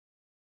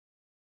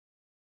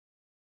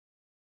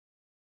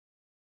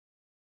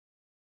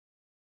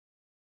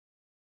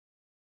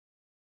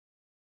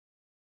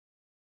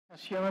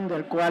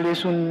Del cual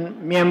es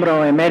un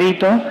miembro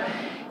emérito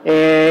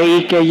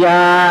y que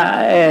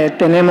ya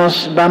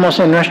vamos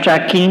en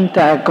nuestra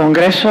quinta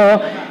Congreso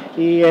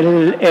y la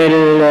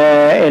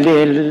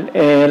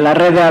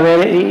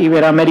red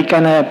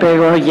Iberoamericana de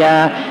Apego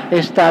ya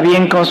está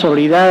bien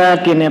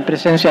consolidada, tiene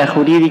presencia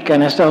jurídica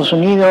en Estados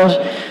Unidos,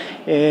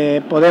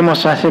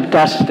 podemos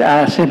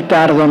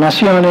aceptar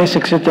donaciones,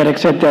 etcétera,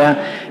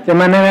 etcétera. De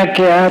manera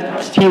que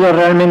ha sido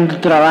realmente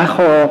un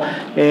trabajo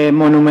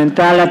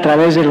monumental a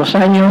través de los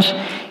años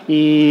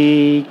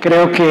y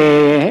creo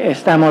que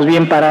estamos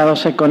bien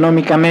parados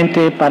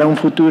económicamente para un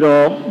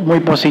futuro muy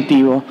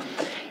positivo.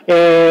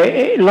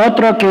 Lo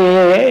otro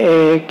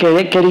que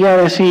quería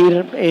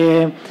decir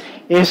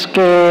es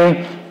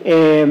que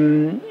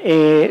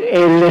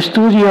el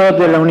estudio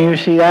de la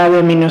Universidad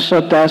de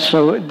Minnesota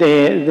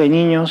de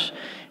niños,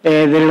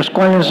 de los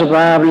cuales nos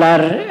va a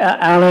hablar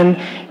Alan,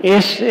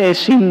 es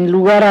sin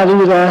lugar a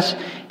dudas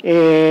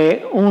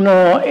el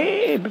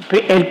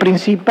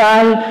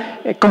principal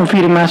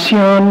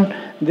confirmación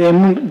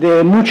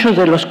de muchos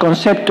de los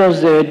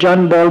conceptos de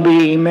John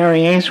Bowlby y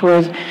Mary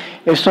Ainsworth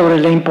sobre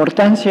la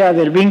importancia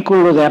del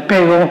vínculo de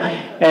apego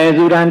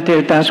durante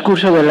el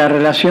transcurso de la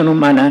relación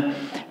humana.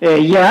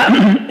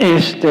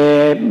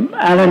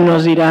 Alan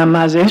nos dirá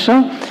más de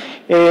eso.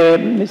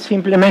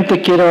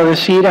 Simplemente quiero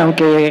decir,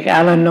 aunque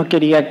Alan no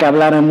quería que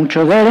hablara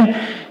mucho de él,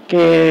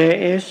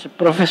 que es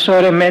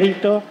profesor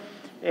emérito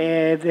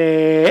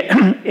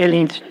del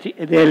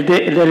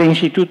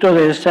Instituto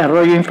de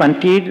Desarrollo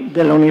Infantil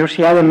de la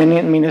Universidad de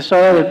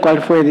Minnesota, del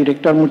cual fue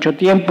director mucho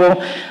tiempo.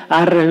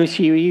 Ha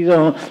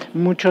recibido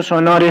muchos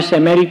honores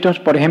eméritos,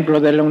 por ejemplo,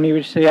 de la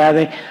Universidad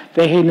de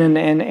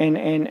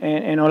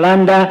en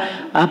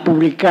Holanda. Ha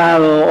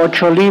publicado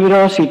 8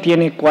 libros y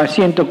tiene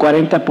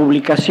 140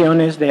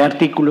 publicaciones de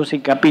artículos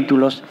y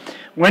capítulos.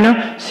 Bueno,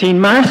 sin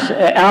más,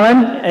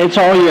 Alan, it's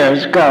all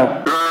yours.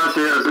 Go.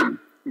 Gracias.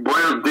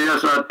 Buenos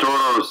días a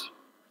todos.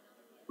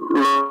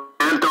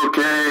 Siento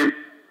que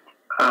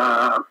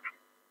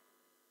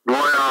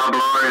voy a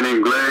hablar en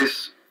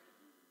inglés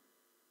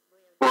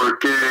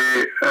porque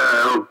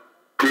el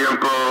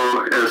tiempo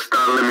está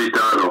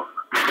limitado.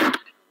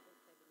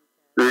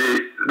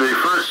 The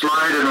first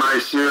slide in my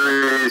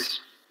series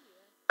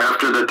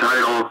after the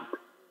title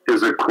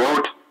is a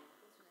quote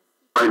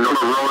by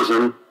Norma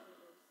Rosen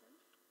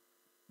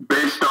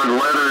based on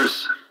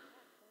letters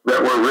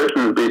that were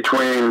written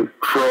between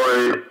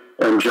Freud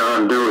and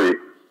John Dewey.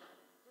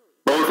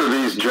 Both of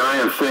these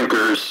giant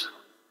thinkers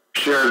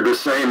shared the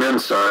same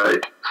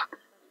insight,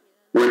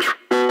 which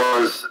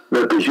was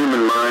that the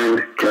human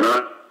mind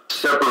cannot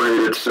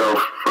separate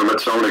itself from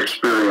its own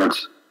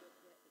experience.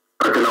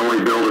 I can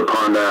only build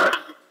upon that.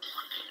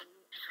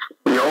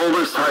 The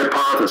oldest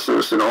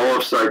hypothesis in all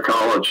of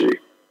psychology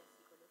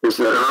is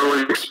that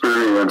early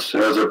experience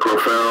has a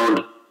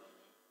profound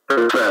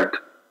effect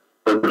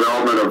on the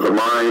development of the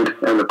mind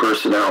and the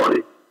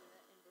personality.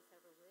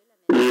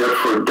 Yet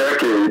for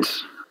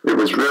decades, it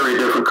was very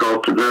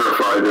difficult to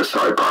verify this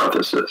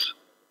hypothesis.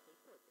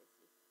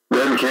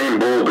 Then came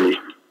Bowlby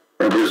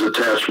and his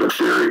attachment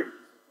theory.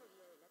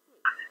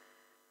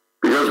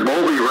 Because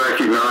Bowlby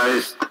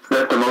recognized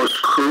that the most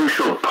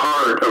crucial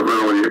part of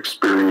early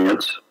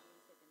experience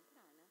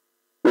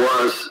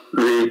was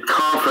the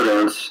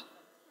confidence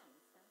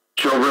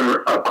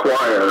children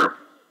acquire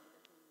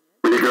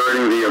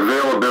regarding the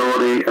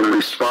availability and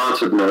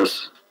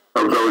responsiveness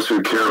of those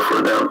who care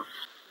for them.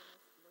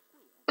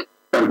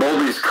 And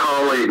Bowlby's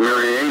colleague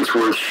Mary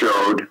Ainsworth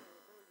showed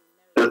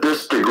that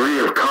this degree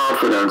of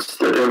confidence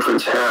that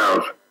infants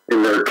have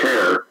in their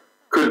care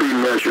could be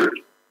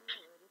measured.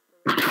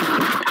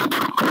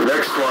 The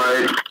next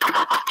slide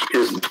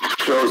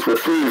shows the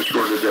themes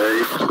for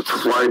today,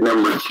 slide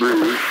number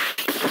 3.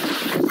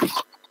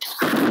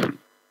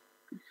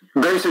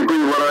 Basically,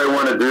 what I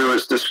want to do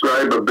is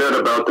describe a bit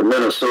about the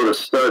Minnesota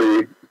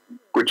study,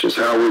 which is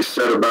how we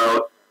set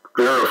about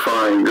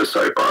verifying this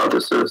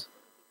hypothesis,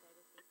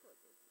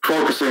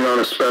 focusing on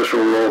a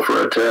special role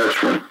for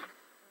attachment.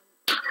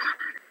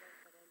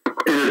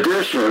 In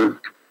addition,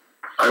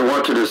 I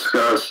want to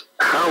discuss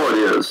how it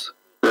is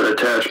that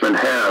attachment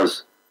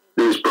has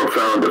these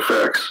profound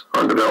effects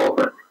on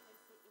development.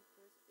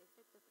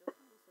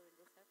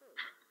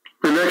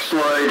 The next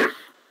slide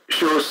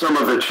shows some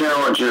of the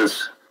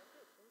challenges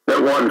that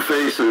one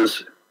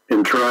faces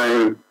in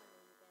trying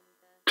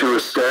to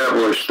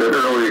establish that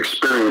early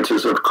experience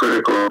is of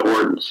critical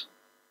importance.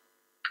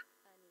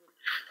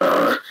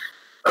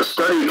 A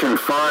study can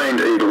find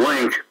a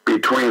link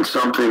between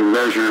something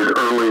measured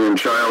early in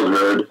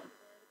childhood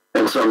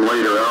and some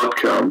later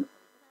outcome,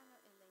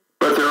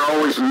 but there are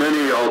always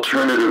many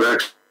alternative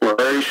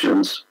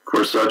explanations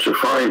for such a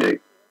finding.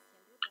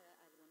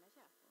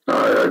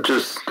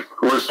 Just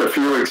list a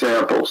few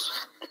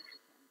examples.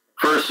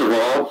 First of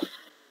all,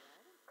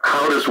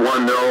 how does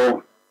one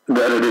know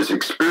that it is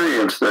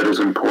experience that is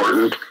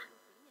important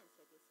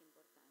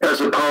as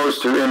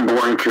opposed to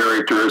inborn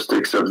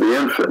characteristics of the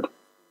infant?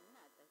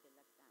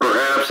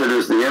 Perhaps it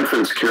is the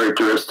infant's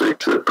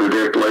characteristics that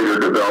predict later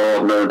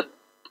development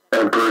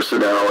and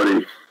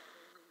personality.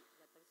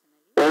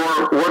 Or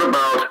Or what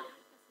about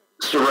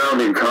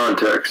surrounding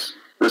context,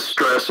 the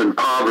stress and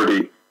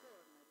poverty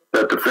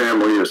that the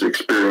family is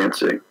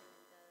experiencing?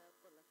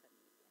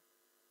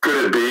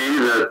 Could it be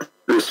that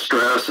the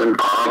stress and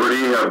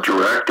poverty have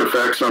direct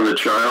effects on the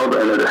child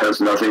and it has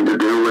nothing to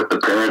do with the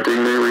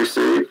parenting they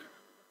receive?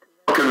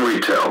 How can we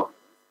tell?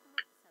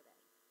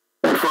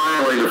 And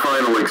finally, the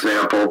final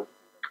example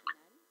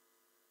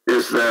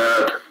is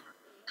that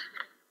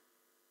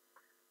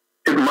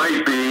it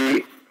might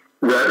be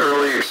that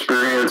early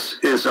experience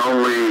is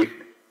only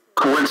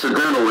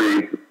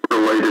coincidentally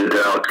related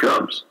to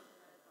outcomes.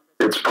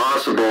 It's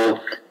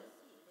possible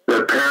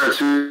that parents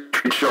who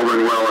treat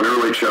children well in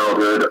early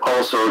childhood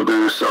also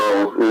do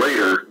so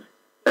later,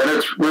 and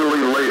it's really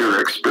later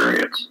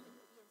experience.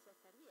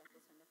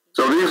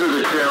 So these are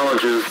the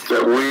challenges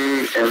that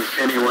we and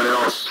anyone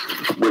else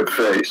would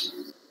face.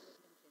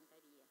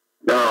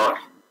 Now,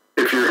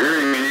 if you're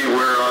hearing me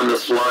anywhere on the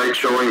slide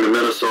showing the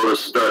Minnesota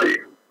study,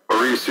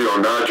 Mauricio,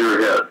 nod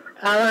your head.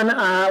 Alan,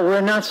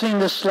 we're not seeing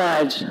the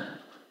slides.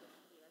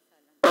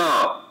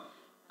 Oh,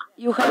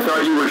 I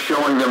thought you were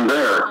showing them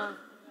there.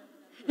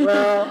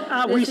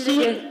 Well, we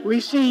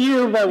see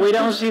you, but we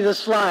don't see the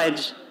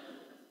slides.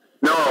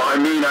 No, I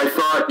mean, I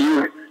thought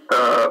you,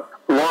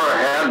 Laura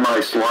had my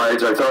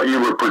slides. I thought you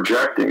were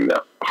projecting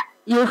them.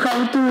 You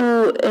have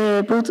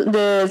to put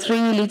the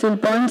three little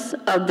points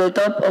at the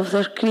top of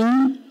the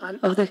screen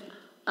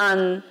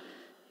and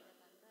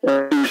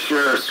You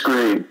share a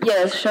screen.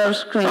 yes, share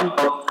screen.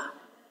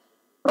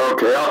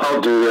 Okay,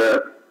 I'll do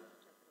that.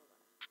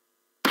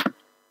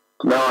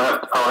 Now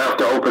I'll have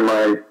to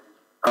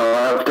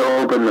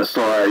open the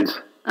slides.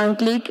 And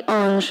click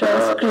on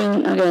share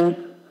screen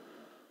again.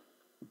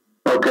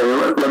 Okay,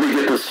 let me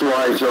get the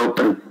slides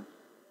open.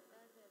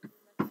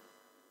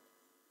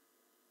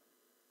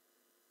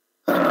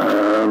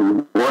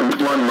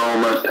 One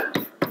moment.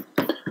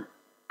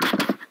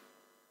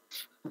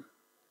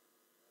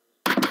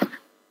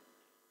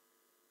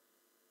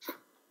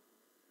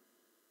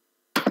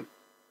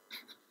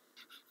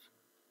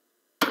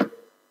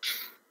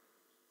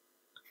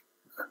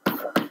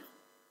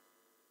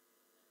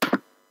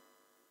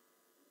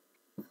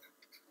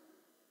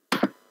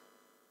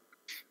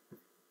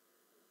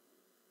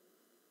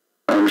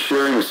 I'm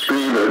sharing the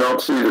screen, but I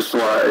don't see the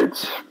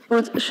slides.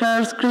 Put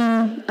share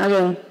screen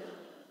again.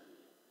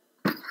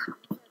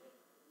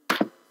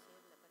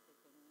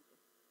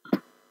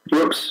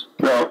 Whoops,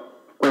 no,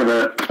 wait a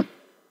minute.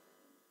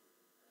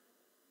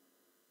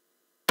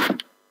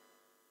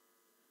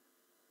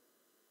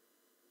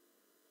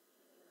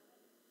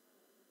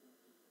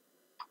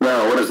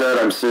 Now, what is that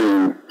I'm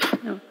seeing?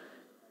 No.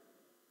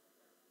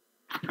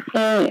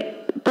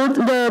 Put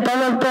the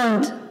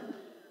PowerPoint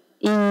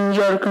in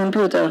your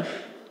computer.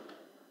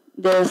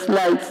 The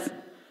slides.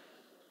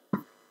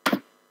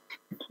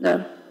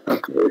 There.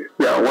 Okay,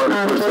 yeah, one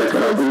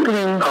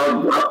second.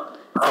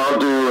 I'll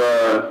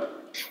do,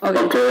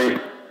 okay.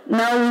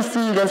 Now we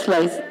see the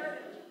slides.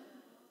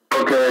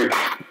 Okay,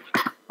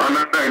 I'm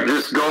gonna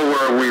just go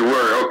where we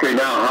were. Okay,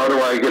 now how do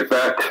I get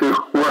back to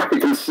where I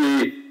can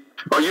see?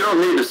 Oh, you don't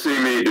need to see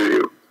me, do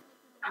you?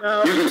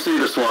 No. You can see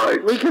the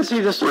slides. We can see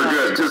the slides.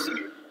 We're good. Just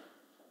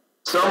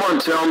someone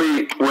tell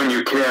me when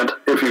you can't,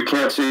 if you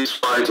can't see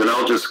slides, and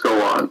I'll just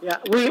go on. Yeah,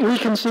 we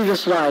can see the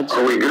slides.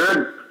 Are we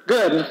good?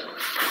 Good.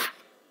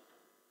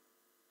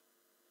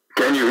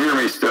 Can you hear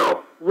me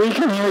still? We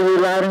can hear you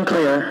loud and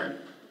clear.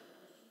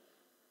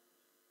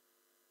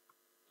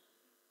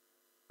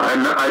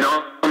 I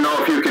don't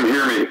know if you can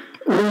hear me.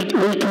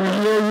 We can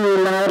hear you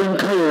loud and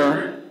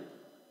clear.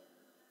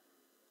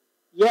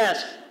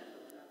 Yes.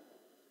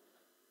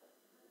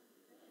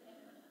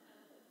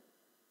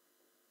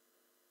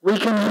 We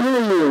can hear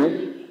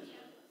you.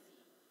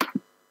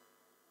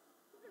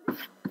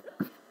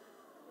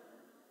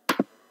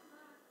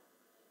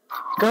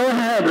 Go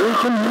ahead, we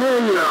can hear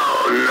you.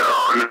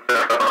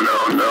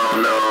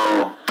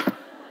 No.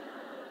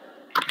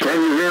 Can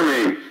you hear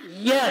me?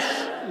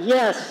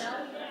 Yes.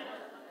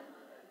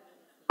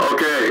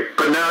 Okay,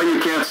 but now you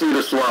can't see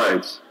the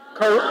slides.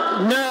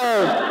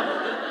 No.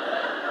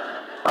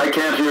 I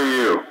can't hear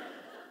you.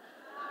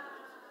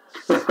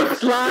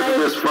 Slides.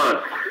 This is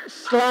fun.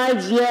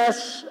 Slides,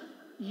 yes.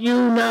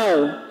 You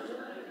know.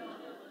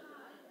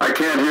 I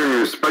can't hear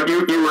you, but you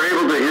were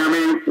able to hear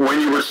me when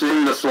you were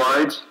seeing the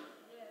slides?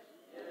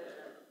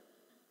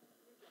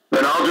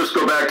 Then I'll just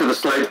go back to the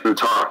slides and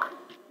talk.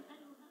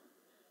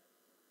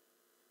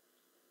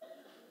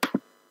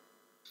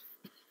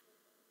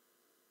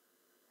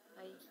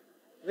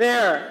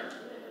 There.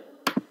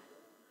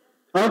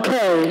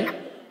 Okay.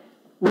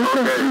 We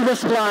can see the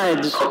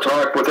slides. I'll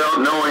talk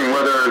without knowing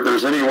whether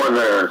there's anyone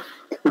there.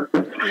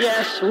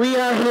 Yes, we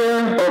are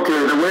here.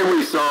 Okay, the way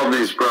we solve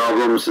these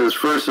problems is,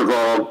 first of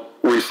all,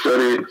 we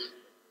studied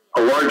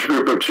a large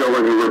group of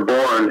children who were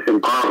born in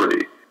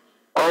poverty.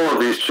 All of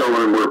these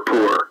children were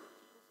poor.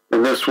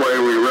 In this way,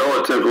 we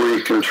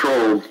relatively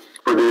controlled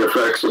for the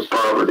effects of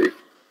poverty.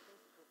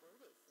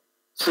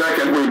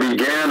 Second, we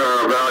began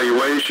our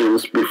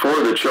evaluations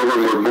before the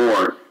children were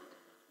born.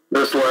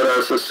 This let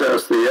us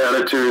assess the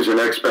attitudes and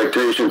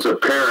expectations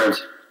of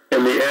parents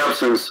in the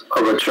absence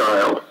of a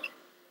child.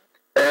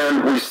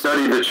 And we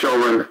study the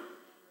children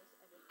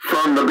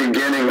from the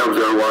beginning of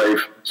their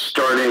life,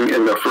 starting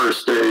in the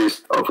first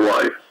days of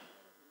life,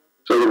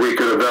 so that we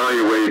could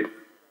evaluate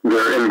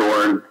their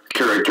inborn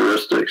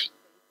characteristics.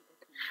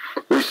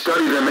 We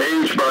study them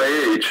age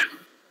by age.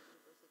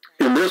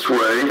 In this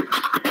way,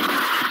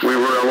 we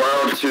were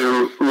allowed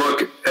to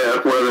look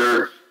at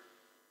whether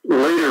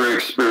later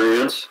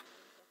experience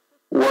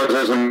was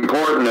as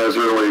important as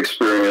early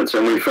experience,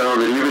 and we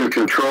found that even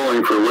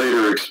controlling for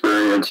later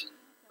experience,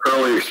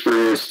 early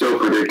experience still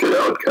predicted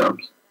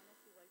outcomes.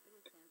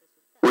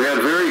 We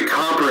had very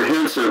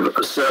comprehensive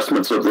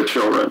assessments of the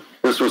children.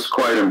 This was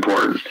quite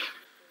important.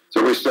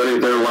 So we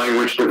studied their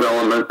language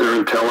development, their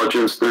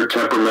intelligence, their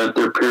temperament,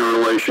 their peer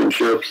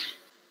relationships,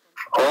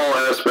 all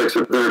aspects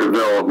of their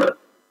development.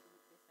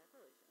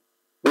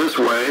 This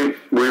way,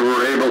 we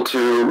were able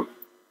to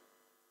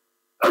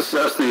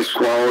assess these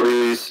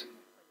qualities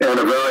and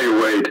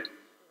evaluate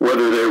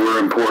whether they were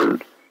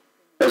important.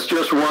 As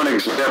just one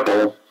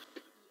example,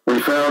 we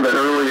found that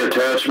early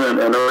attachment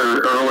and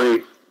other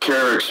early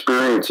care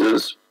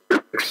experiences,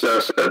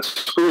 success at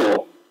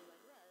school,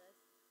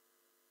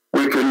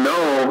 we could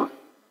know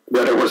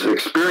that it was an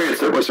experience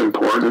that was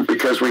important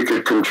because we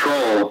could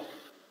control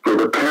for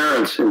the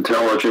parent's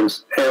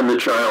intelligence and the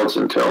child's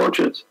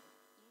intelligence,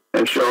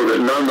 and show that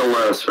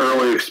nonetheless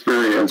early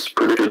experience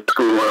predicted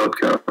school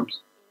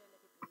outcomes.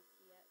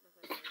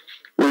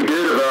 We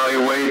did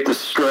evaluate the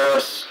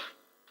stress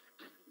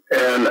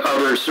and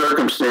other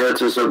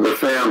circumstances of the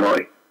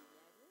family,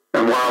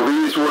 and while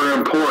these were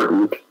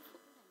important,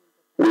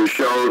 we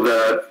showed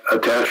that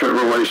attachment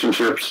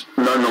relationships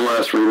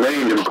nonetheless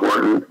remained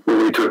important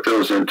when we took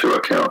those into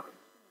account.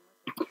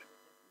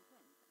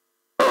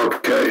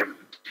 Okay.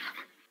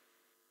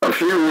 A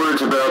few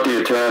words about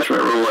the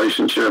attachment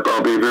relationship.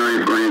 I'll be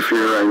very brief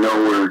here. I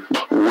know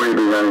we're way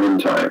behind in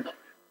time.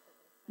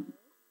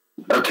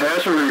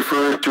 Attachment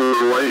refers to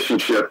a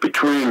relationship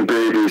between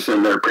babies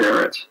and their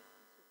parents.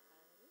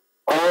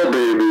 All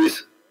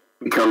babies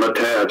become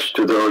attached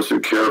to those who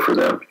care for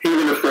them,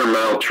 even if they're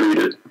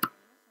maltreated.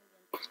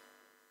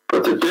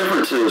 But the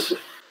differences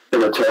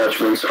in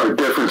attachments are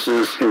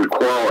differences in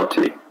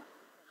quality.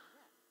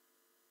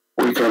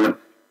 We can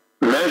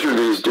measure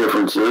these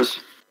differences,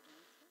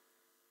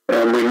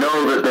 and we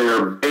know that they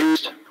are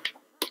based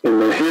in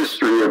the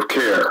history of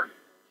care.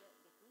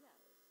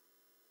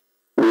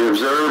 We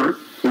observe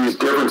these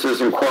differences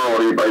in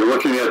quality by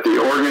looking at the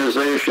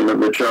organization of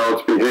the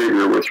child's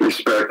behavior with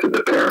respect to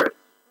the parent.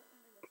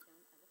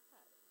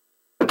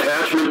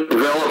 Attachment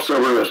develops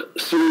over a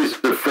series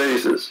of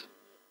phases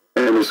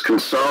and is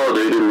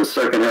consolidated in the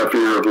second half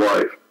year of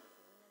life.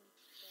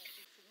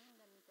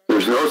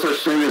 There's no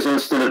such thing as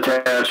instant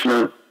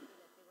attachment,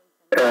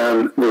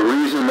 and the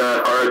reason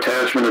that our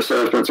attachment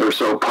assessments are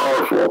so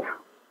powerful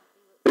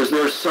is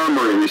they're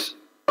summaries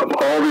of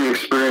all the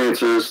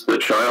experiences the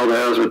child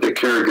has with the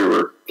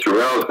caregiver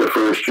throughout the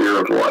first year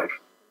of life.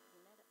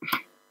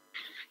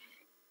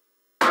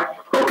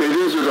 Okay,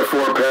 these are the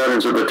 4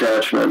 patterns of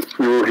attachment.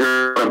 You will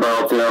hear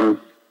about them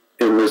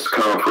in this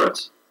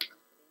conference.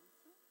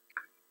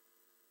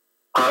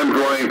 I'm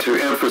going to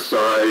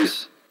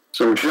emphasize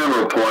some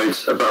general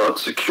points about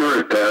secure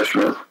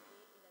attachment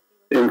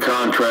in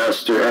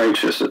contrast to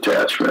anxious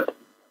attachment.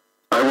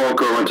 I won't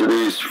go into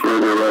these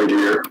further right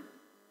here.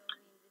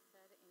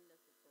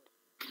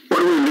 What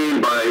do we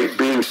mean by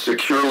being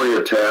securely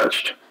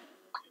attached?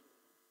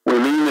 We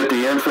mean that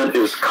the infant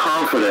is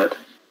confident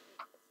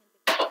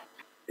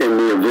in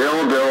the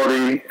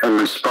availability and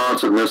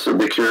responsiveness of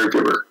the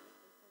caregiver.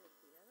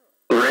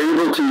 They're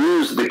able to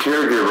use the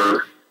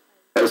caregiver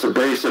as a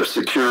base of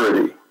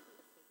security,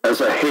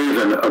 as a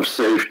haven of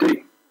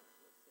safety,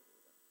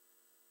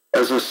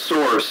 as a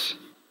source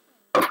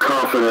of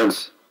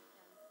confidence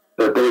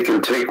that they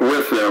can take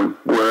with them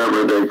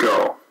wherever they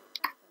go.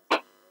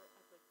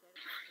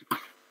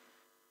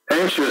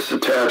 Anxious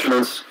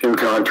attachments, in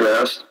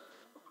contrast,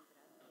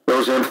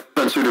 those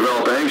infants who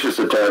develop anxious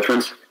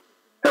attachments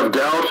have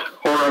doubt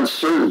or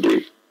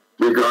uncertainty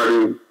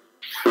regarding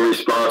the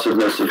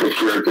responsiveness of the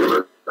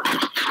caregiver.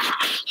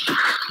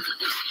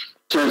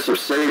 Sense of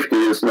safety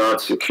is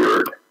not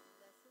secured.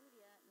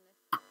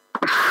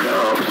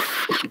 Now,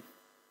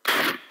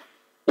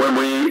 when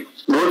we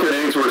look at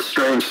Ainsworth's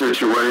strange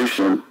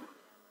situation,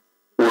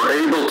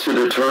 we're able to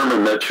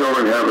determine that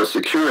children have a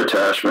secure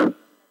attachment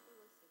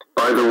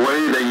by the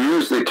way they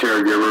use the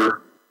caregiver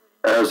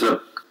as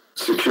a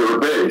secure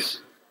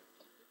base.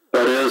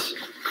 That is,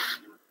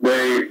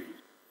 they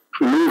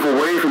move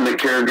away from the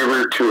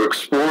caregiver to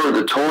explore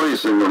the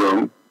toys in the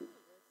room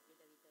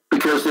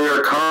because they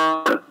are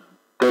confident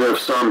that if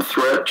some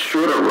threat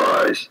should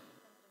arise,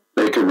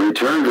 they can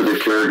return to the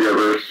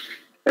caregiver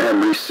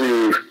and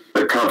receive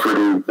the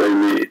comforting they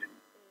need.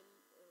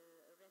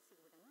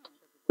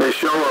 They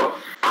show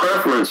a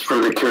preference for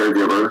the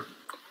caregiver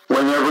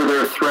whenever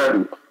they're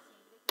threatened.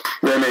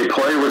 They may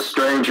play with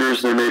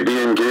strangers, they may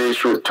be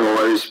engaged with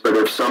toys, but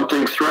if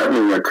something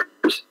threatening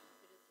occurs,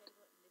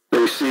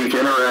 they seek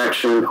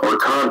interaction or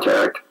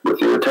contact with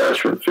the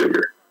attachment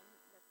figure.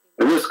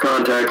 and this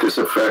contact is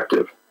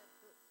effective.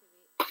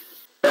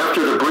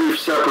 After the brief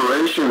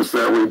separations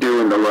that we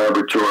do in the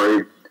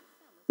laboratory,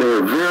 they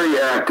are very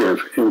active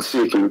in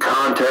seeking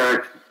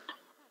contact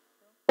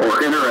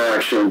or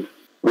interaction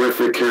with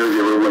the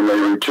caregiver when they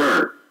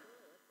return.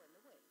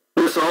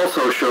 This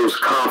also shows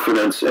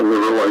confidence in the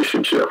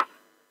relationship.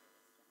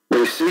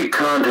 They seek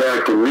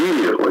contact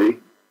immediately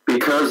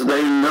because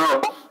they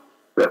know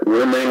that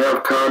when they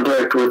have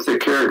contact with the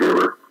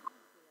caregiver,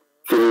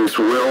 things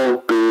will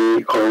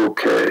be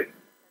okay.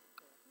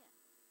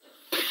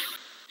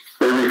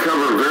 They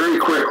recover very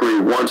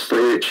quickly once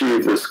they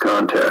achieve this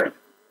contact.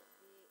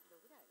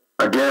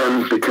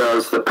 Again,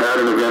 because the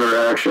pattern of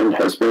interaction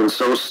has been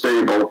so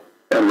stable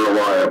and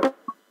reliable.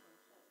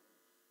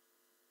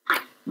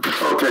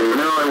 Okay,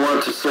 now I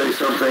want to say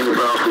something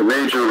about the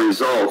major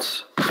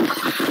results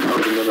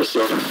of the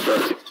Minnesota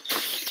study.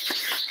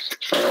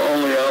 I'll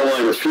only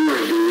outline a few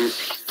of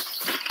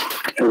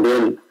these and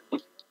then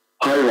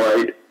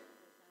highlight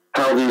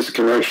how these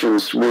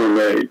connections were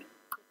made.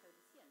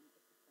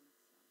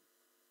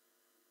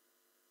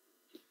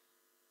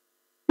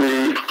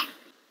 The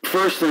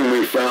first thing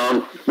we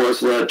found was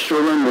that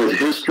children with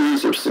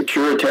histories of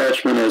secure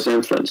attachment as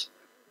infants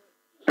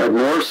had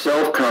more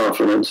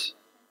self-confidence,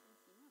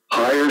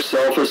 higher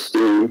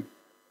self-esteem,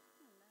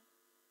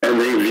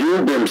 and they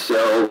viewed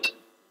themselves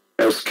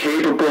as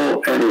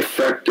capable and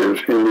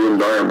effective in the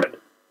environment.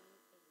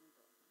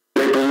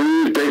 They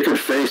believed they could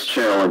face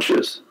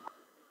challenges.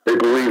 They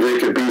believed they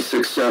could be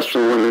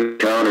successful when they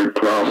encountered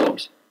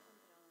problems.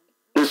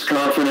 This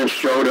confidence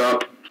showed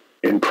up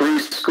in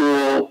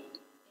preschool,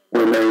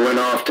 when they went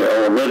off to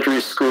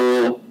elementary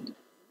school,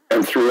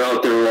 and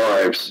throughout their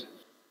lives.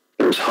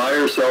 There's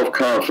higher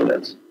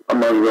self-confidence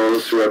among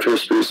those who have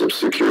histories of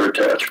secure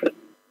attachment.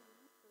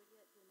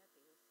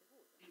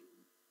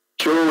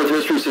 Children with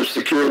histories of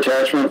secure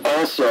attachment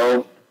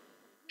also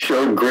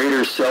showed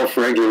greater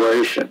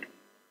self-regulation.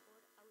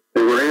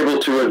 They were able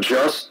to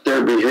adjust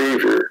their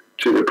behavior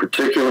to the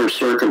particular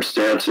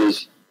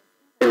circumstances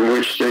in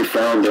which they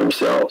found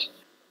themselves.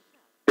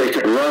 They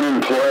could run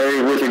and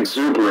play with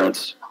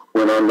exuberance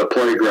when on the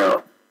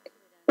playground,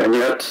 and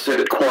yet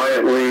sit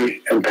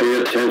quietly and pay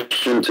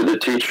attention to the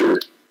teacher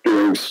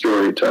during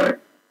story time.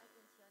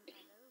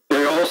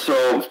 They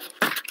also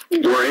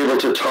were able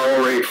to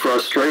tolerate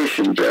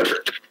frustration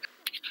better,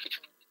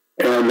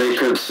 and they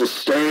could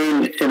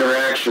sustain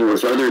interaction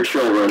with other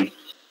children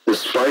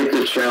despite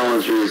the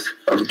challenges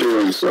of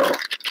doing so.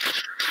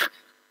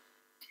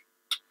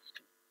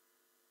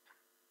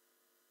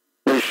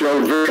 They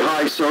showed very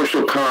high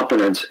social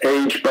competence,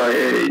 age by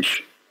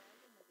age,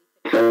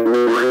 and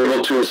we were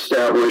able to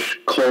establish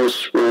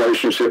close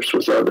relationships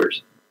with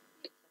others.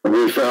 And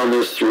we found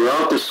this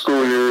throughout the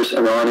school years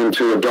and on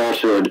into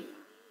adulthood,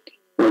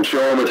 when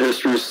children with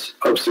histories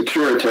of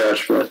secure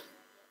attachment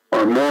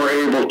are more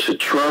able to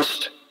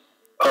trust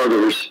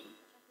others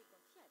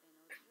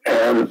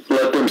and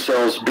let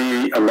themselves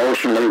be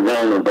emotionally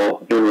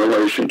vulnerable in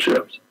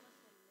relationships.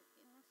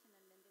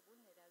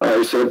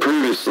 I said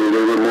previously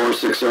they were more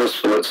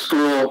successful at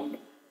school,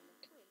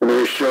 and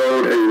they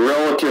showed a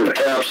relative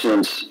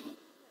absence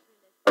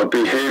of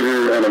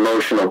behavior and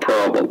emotional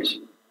problems.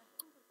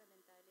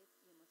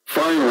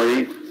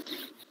 Finally,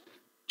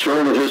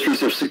 children with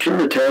histories of secure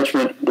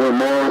attachment were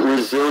more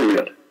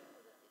resilient,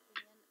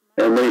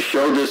 and they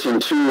showed this in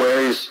two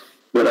ways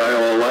that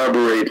I'll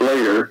elaborate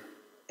later.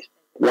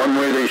 One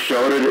way they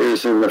showed it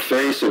is in the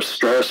face of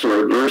stress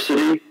or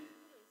adversity,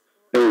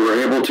 they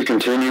were able to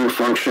continue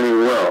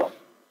functioning well.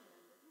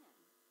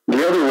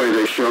 The other way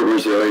they showed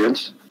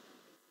resilience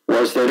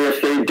was that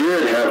if they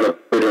did have a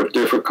bit of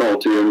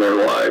difficulty in their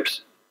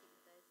lives,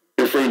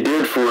 if they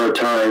did for a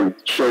time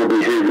show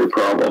behavior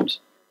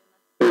problems,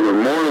 they were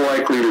more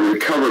likely to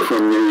recover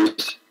from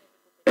these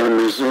and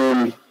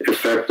resume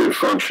effective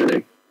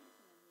functioning.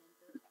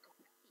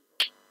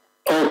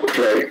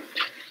 Okay,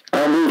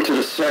 I'll move to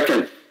the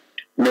second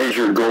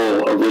major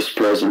goal of this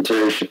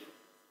presentation,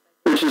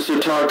 which is to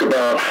talk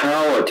about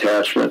how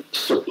attachment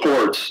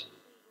supports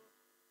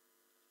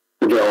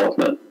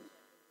development.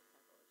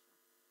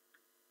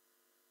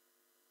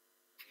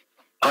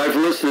 I've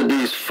listed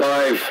these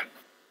 5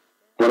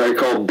 what I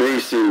call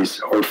bases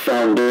or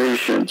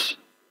foundations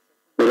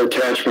that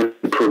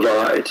attachment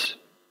provides.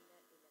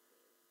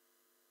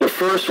 The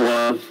first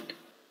one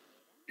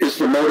is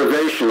the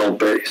motivational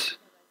base.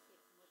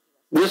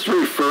 This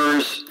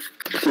refers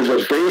to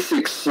the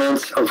basic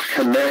sense of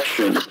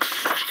connection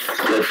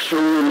that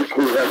children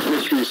who have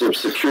histories of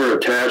secure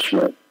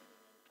attachment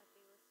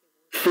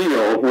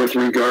feel with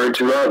regard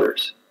to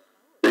others.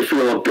 They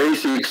feel a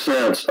basic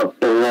sense of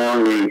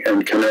belonging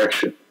and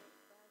connection.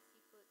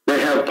 They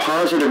have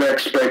positive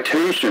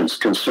expectations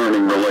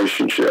concerning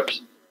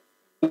relationships.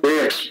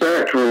 They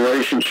expect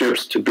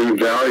relationships to be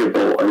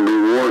valuable and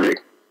rewarding.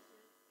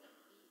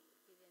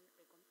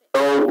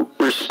 So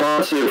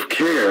responsive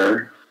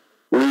care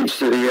leads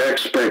to the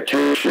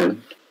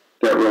expectation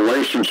that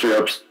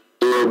relationships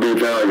will be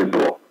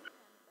valuable.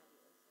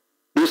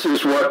 This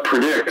is what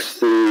predicts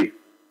the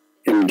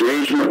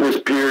engagement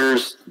with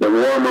peers, the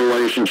warm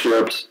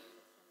relationships,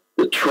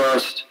 the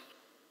trust,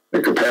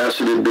 the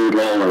capacity to be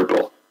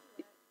vulnerable.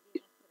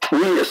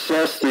 We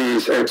assess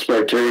these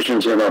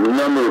expectations in a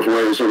number of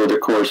ways over the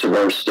course of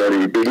our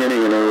study,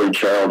 beginning in early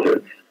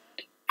childhood.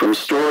 From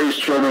stories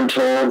children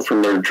told,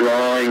 from their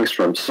drawings,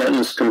 from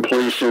sentence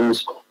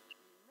completions,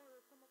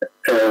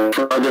 and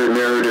from other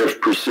narrative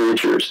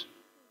procedures.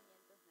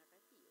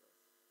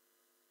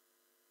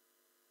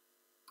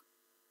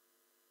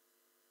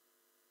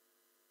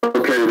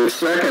 Okay, the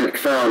second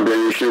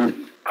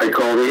foundation I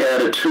call the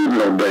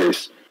attitudinal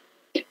base.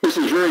 This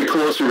is very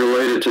closely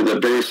related to the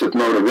base of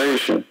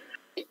motivation,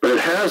 but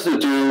it has to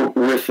do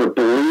with the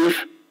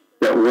belief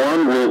that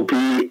one will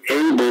be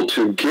able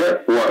to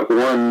get what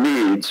one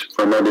needs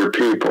from other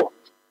people.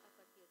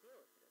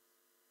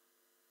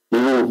 You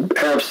will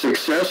have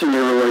success in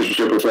your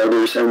relationship with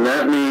others, and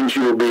that means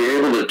you will be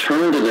able to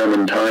turn to them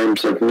in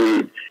times of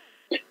need.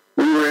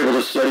 We were able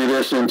to study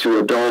this into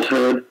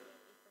adulthood.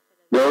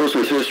 Those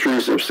with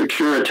histories of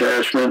secure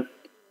attachment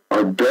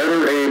are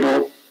better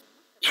able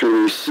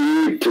to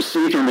seek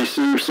and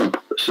receive some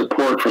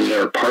support from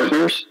their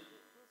partners,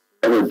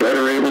 and are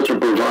better able to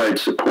provide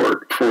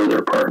support for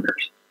their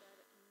partners.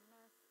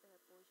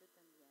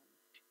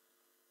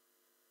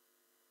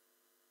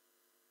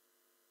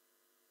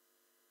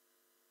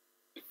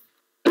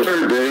 The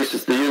third base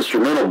is the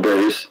instrumental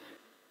base.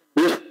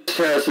 This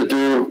has to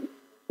do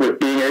with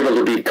being able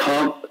to be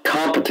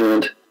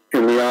competent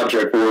in the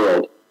object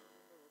world,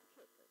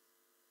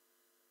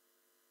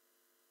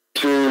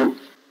 to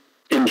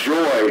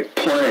enjoy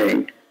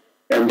playing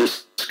and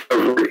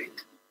discovery,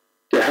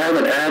 to have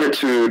an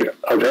attitude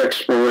of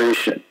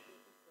exploration,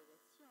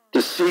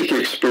 to seek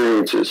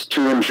experiences,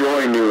 to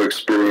enjoy new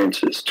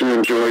experiences, to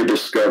enjoy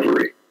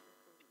discovery.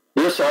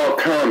 This all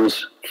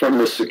comes from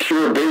the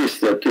secure base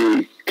that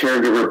the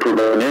caregiver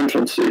provides in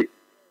infancy.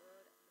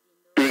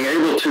 Being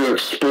able to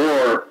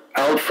explore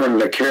out from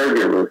the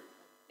caregiver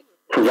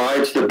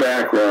provides the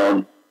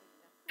background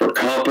for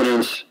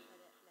competence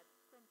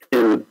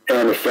and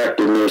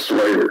effectiveness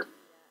later.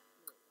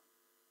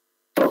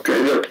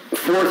 Okay, the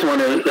fourth one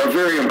is a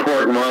very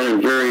important one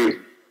and very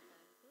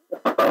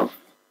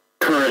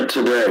current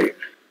today.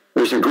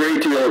 There's a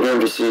great deal of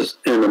emphasis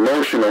in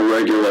emotional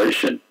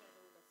regulation.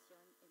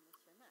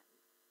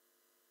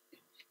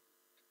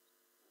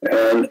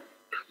 And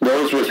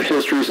those with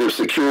histories of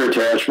secure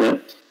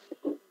attachment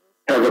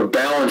have a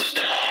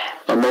balanced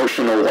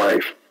emotional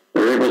life.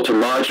 They're able to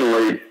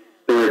modulate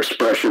their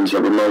expressions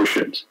of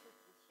emotions,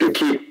 to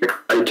keep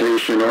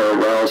excitation or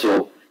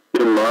arousal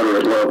in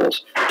moderate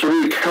levels,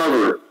 to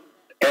recover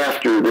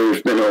after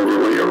they've been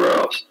overly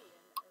aroused.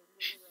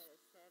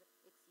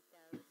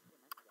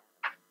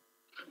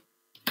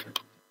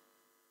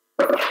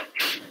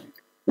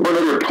 One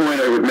other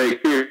point I would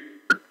make here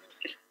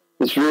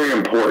is very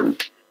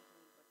important.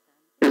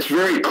 It's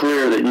very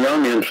clear that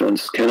young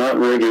infants cannot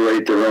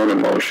regulate their own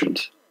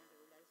emotions,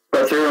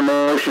 but their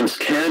emotions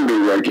can be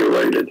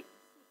regulated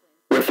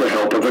with the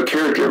help of a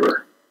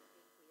caregiver.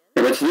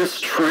 And it's this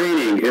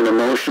training in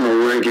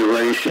emotional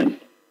regulation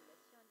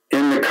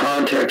in the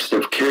context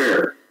of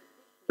care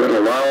that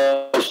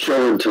allows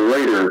children to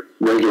later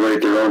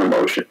regulate their own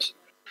emotions.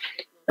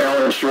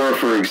 Alan Shore,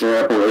 for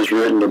example, has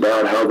written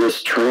about how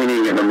this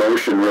training in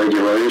emotion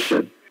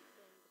regulation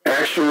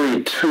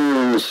actually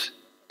tunes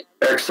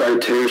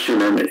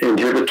excitation and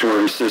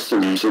inhibitory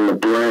systems in the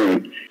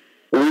brain,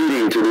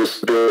 leading to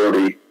this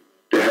ability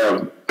to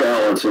have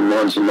balance in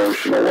one's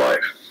emotional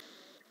life.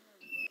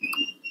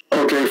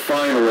 Okay,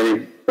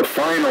 finally, the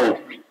final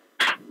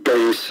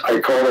base I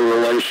call a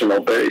relational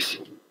base.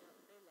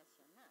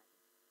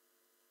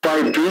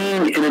 By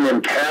being in an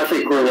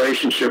empathic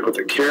relationship with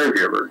a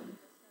caregiver,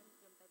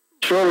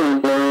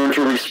 children learn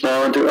to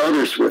respond to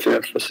others with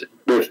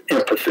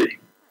empathy.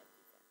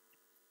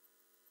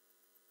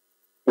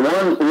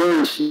 One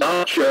learns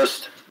not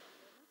just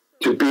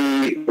to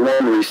be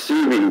one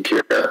receiving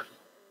care,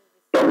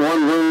 but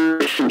one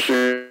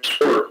relationships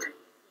work.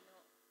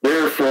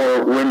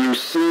 Therefore, when you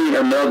see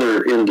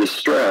another in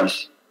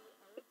distress,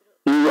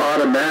 you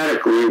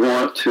automatically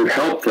want to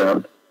help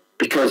them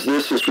because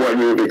this is what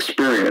you've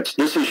experienced.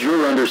 This is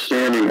your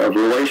understanding of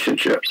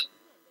relationships.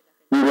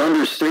 You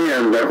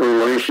understand that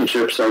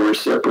relationships are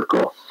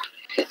reciprocal.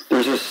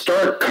 There's a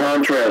stark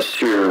contrast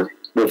here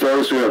with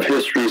those who have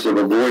histories of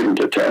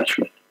avoidant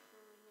attachment.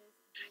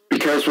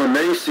 Because when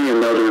they see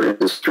another in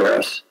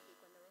distress,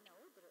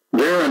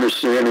 their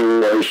understanding of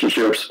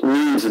relationships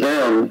leads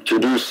them to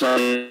do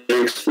something that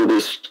makes the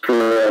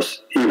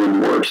distress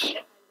even worse.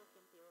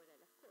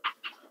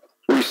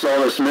 We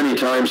saw this many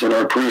times in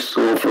our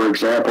preschool, for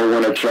example,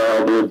 when a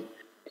child would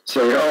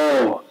say,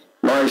 "Oh,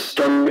 my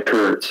stomach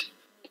hurts."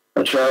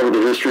 A child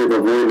with a history of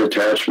avoidant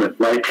attachment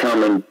might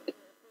come and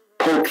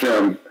poke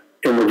them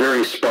in the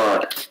very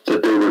spot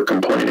that they were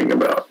complaining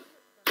about.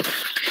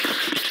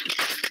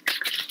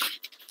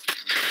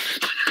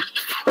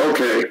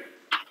 Okay,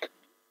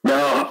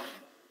 now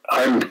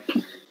I'm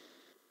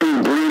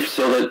being brief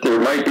so that there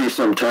might be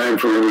some time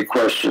for any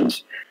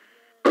questions.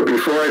 But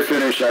before I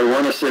finish, I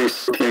want to say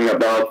something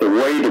about the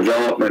way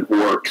development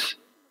works,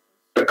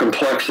 the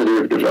complexity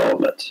of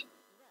developments.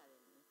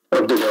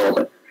 of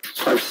development.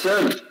 I've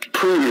said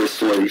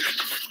previously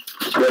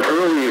that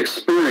early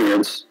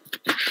experience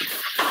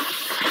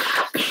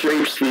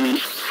shapes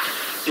the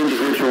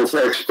individual's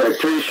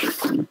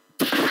expectation.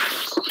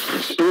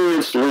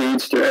 Experience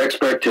leads to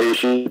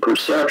expectation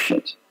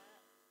perceptions.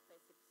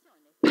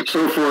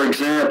 So, for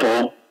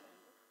example,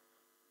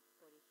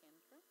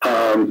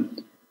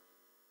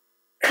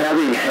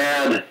 having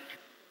had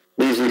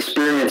these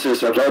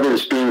experiences of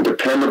others being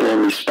dependable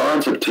and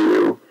responsive to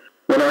you,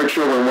 when our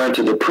children went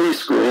to the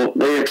preschool,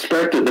 they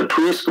expected the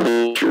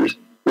preschool teachers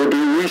would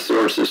be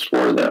resources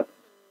for them.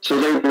 So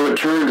they would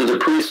turn to the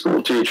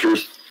preschool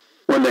teachers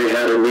when they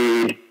had a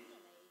need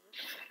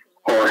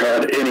or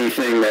had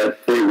anything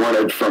that they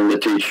wanted from the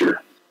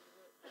teacher.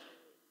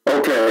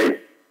 Okay,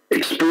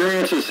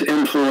 experiences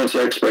influence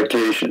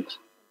expectations,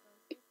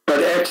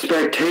 but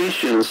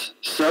expectations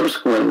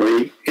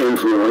subsequently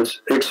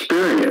influence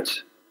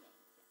experience.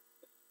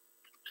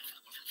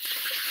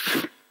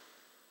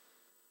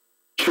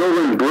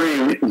 Children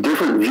bring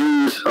different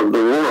views of the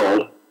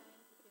world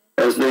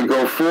as they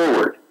go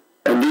forward,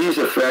 and these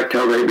affect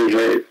how they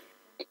behave.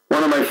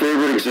 One of my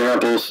favorite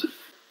examples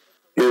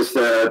is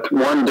that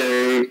one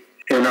day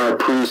in our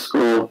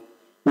preschool,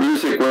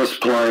 music was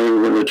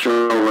playing when the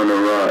children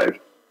arrived.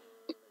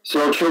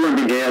 So children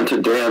began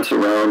to dance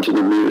around to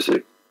the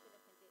music.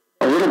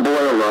 A little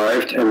boy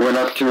arrived and went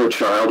up to a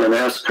child and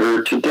asked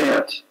her to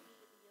dance.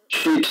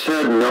 She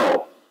said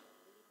no.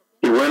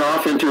 He went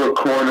off into a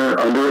corner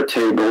under a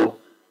table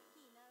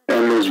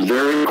and was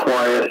very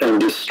quiet and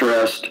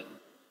distressed,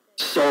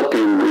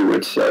 sulking, we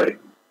would say,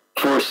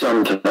 for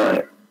some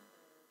time.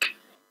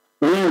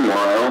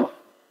 Meanwhile,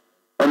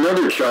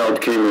 another child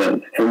came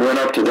in and went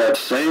up to that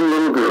same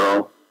little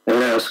girl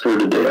and asked her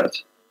to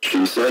dance.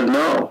 She said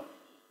no.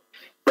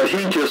 But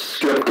he just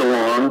skipped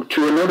along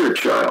to another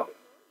child,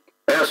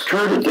 asked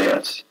her to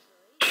dance.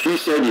 She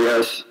said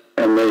yes,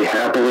 and they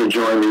happily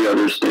joined the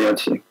others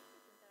dancing.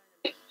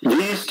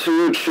 These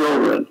two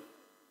children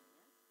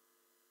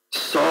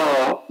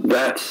saw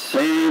that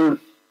same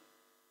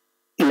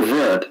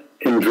event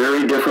in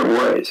very different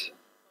ways.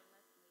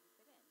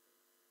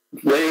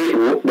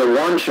 The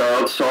one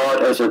child saw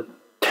it as a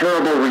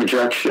terrible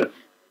rejection,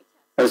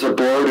 as a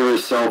blow to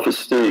his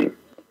self-esteem.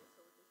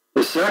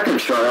 The second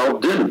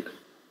child didn't.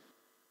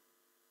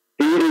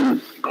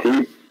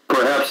 He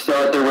perhaps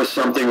thought there was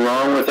something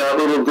wrong with that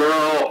little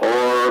girl,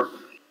 or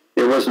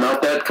it was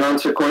not that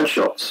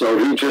consequential, so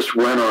he just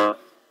went on.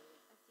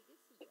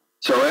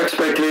 So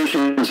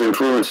expectations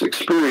influence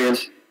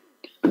experience.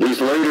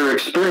 These later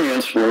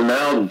experiences will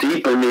now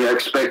deepen the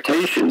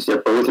expectations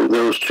that both of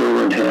those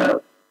children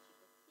have.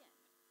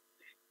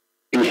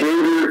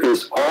 Behavior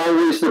is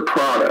always the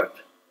product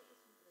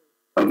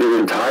of the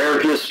entire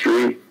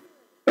history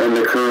and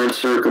the current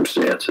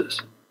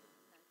circumstances.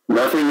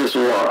 Nothing is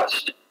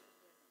lost.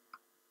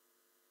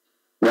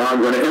 Now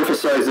I'm going to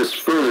emphasize this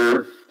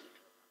further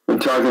when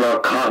talking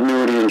about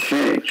continuity and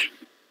change.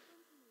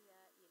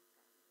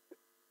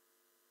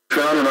 We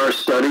found in our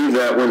study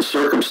that when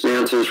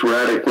circumstances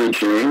radically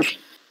changed,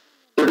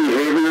 the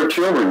behavior of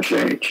children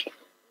changed.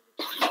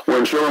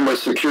 When children with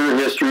secure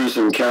histories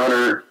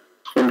encountered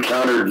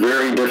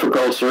very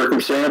difficult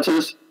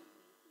circumstances,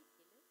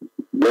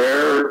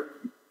 their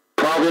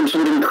problems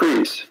would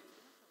increase.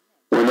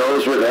 When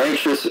those with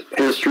anxious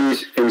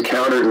histories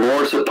encountered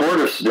more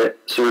supportive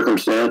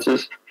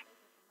circumstances,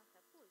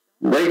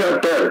 they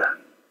got better.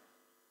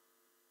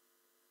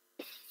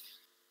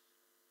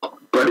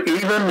 But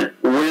even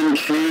when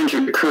change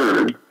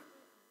occurred,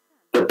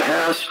 the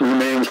past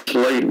remains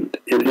latent.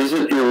 It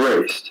isn't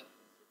erased.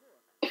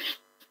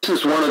 This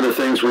is one of the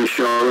things we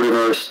showed in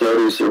our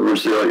studies of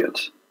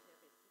resilience.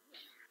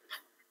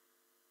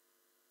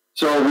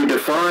 So we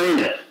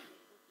defined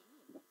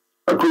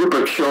a group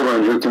of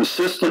children who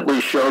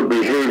consistently showed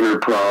behavior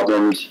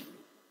problems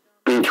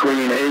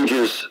between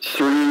ages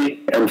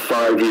 3 and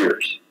 5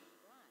 years.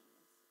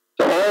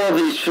 So all of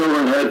these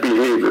children had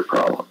behavior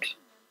problems.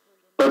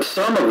 But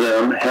some of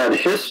them had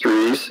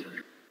histories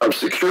of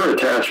secure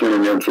attachment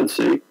in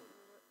infancy,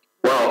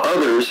 while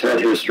others had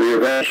history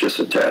of anxious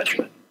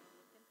attachment.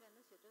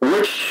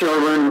 Which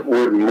children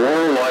would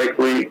more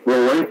likely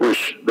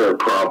relinquish their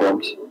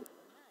problems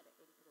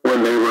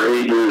when they were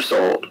 8 years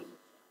old?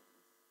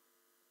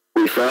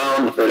 We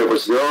found that it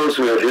was those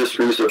who had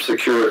histories of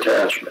secure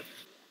attachment.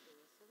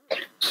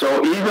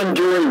 So even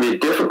during the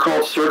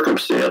difficult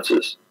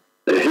circumstances,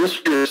 the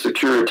history of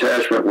secure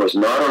attachment was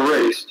not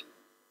erased,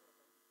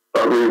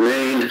 but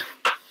remained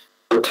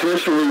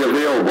potentially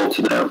available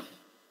to them.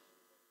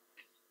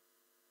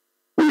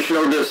 We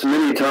showed this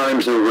many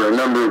times over a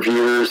number of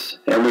years,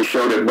 and we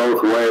showed it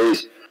both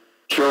ways.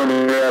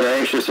 Children who had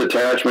anxious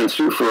attachments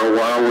who for a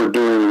while were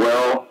doing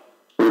well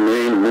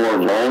remained more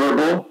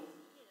vulnerable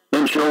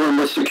than children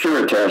with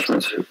secure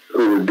attachments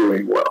who were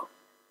doing well.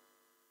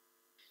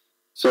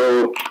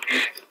 So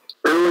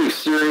early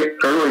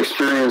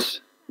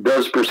experience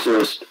does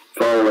persist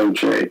following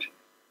change.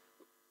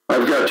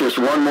 I've got just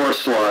one more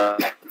slide.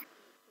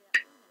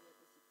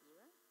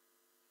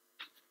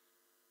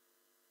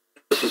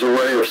 This is a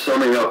way of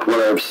summing up what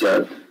I've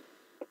said.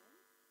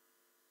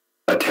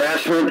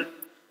 attachment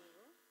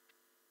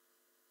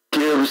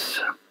gives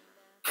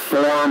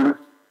form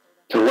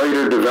to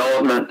later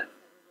development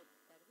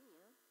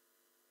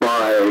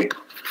by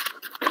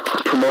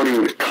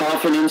promoting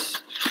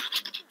confidence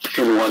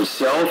in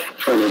oneself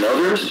and in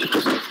others,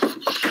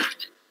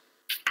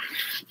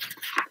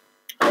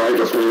 by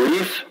the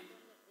belief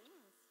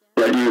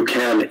that you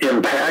can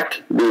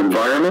impact the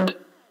environment,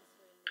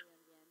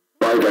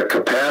 by the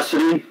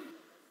capacity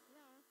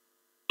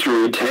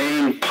to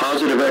retain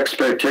positive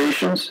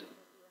expectations,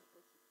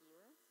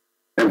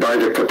 and by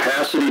the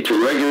capacity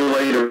to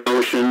regulate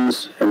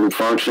emotions and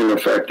function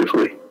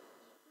effectively.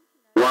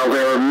 While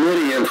there are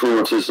many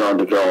influences on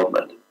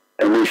development,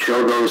 and we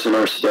show those in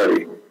our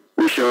study,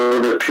 we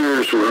show that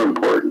peers were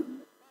important,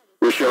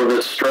 we show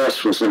that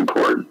stress was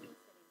important,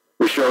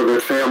 we show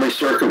that family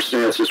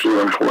circumstances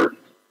were important.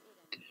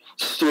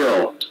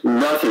 Still,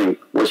 nothing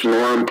was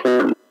more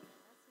important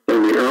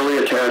than the early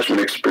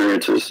attachment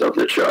experiences of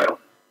the child.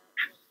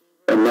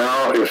 And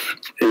now, if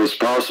it is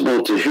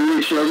possible to hear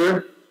each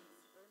other,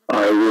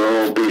 I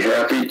will be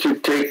happy to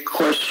take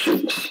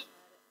questions.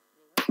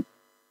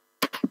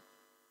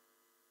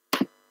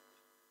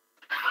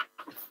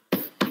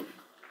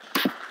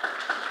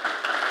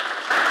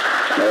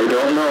 I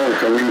don't know,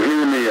 can you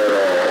hear me at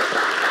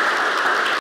all?